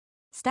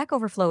Stack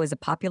Overflow is a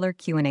popular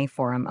Q&A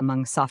forum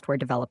among software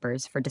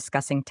developers for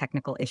discussing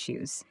technical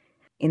issues.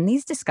 In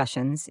these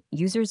discussions,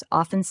 users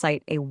often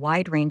cite a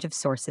wide range of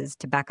sources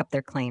to back up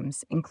their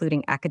claims,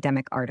 including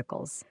academic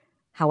articles.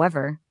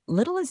 However,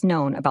 little is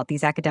known about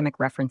these academic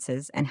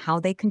references and how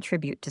they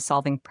contribute to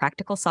solving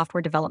practical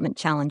software development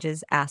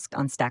challenges asked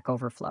on Stack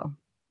Overflow.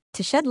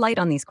 To shed light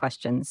on these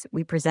questions,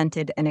 we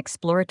presented an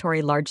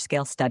exploratory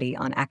large-scale study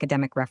on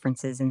academic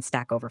references in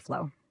Stack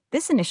Overflow.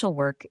 This initial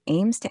work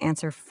aims to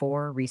answer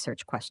 4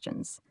 research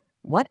questions.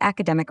 What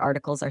academic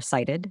articles are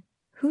cited?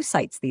 Who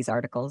cites these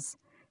articles?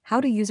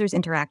 How do users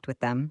interact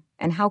with them?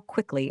 And how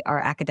quickly are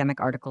academic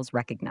articles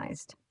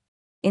recognized?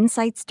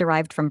 Insights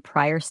derived from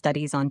prior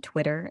studies on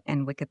Twitter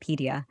and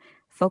Wikipedia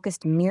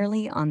focused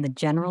merely on the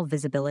general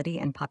visibility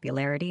and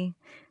popularity,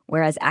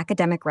 whereas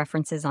academic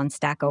references on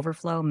Stack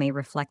Overflow may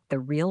reflect the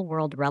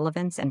real-world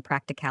relevance and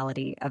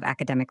practicality of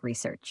academic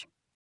research.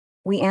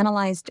 We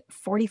analyzed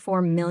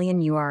 44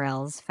 million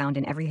URLs found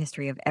in every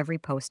history of every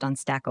post on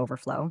Stack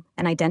Overflow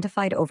and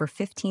identified over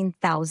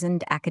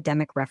 15,000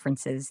 academic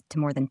references to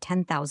more than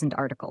 10,000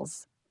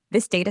 articles.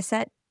 This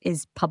dataset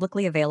is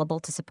publicly available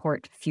to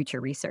support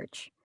future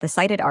research. The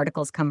cited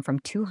articles come from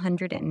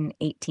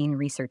 218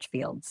 research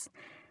fields,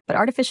 but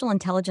artificial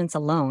intelligence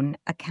alone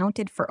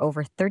accounted for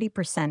over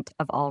 30%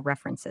 of all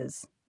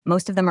references.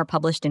 Most of them are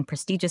published in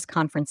prestigious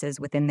conferences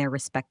within their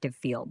respective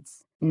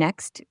fields.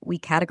 Next, we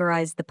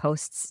categorized the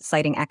posts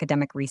citing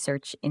academic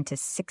research into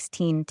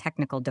 16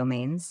 technical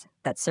domains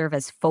that serve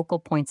as focal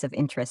points of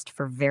interest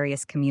for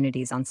various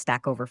communities on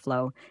Stack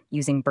Overflow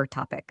using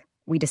BERTopic.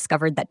 We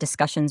discovered that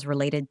discussions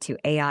related to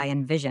AI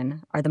and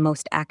vision are the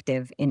most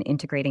active in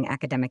integrating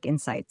academic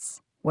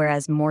insights,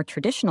 whereas more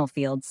traditional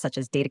fields such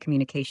as data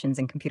communications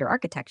and computer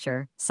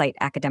architecture cite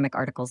academic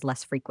articles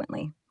less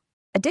frequently.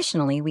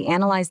 Additionally, we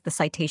analyzed the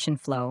citation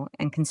flow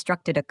and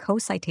constructed a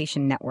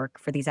co-citation network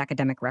for these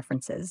academic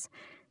references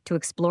to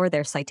explore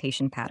their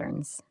citation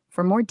patterns.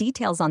 For more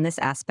details on this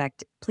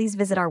aspect, please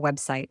visit our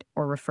website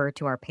or refer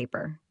to our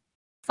paper.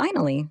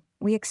 Finally,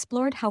 we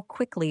explored how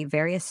quickly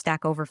various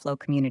Stack Overflow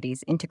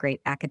communities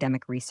integrate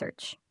academic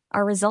research.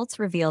 Our results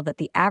reveal that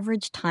the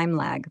average time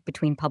lag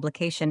between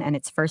publication and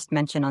its first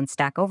mention on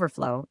Stack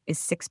Overflow is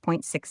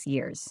 6.6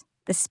 years.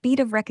 The speed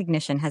of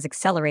recognition has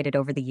accelerated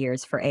over the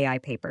years for AI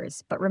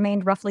papers, but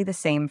remained roughly the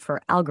same for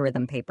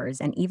algorithm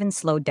papers and even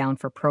slowed down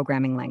for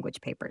programming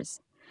language papers,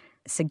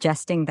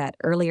 suggesting that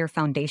earlier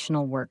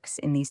foundational works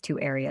in these 2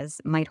 areas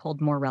might hold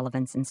more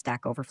relevance in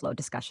Stack Overflow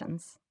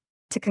discussions.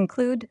 To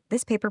conclude,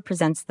 this paper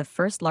presents the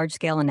first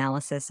large-scale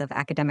analysis of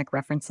academic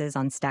references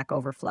on Stack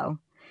Overflow,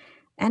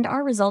 and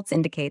our results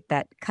indicate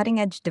that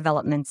cutting-edge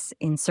developments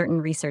in certain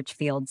research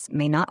fields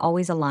may not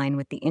always align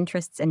with the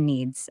interests and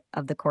needs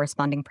of the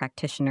corresponding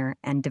practitioner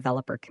and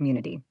developer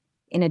community.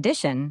 In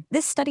addition,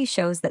 this study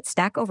shows that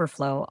Stack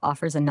Overflow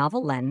offers a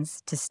novel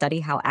lens to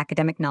study how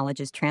academic knowledge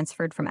is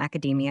transferred from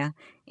academia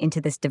into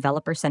this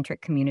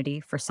developer-centric community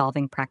for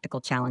solving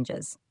practical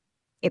challenges.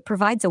 It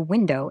provides a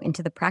window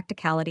into the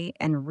practicality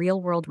and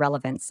real-world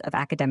relevance of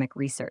academic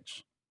research.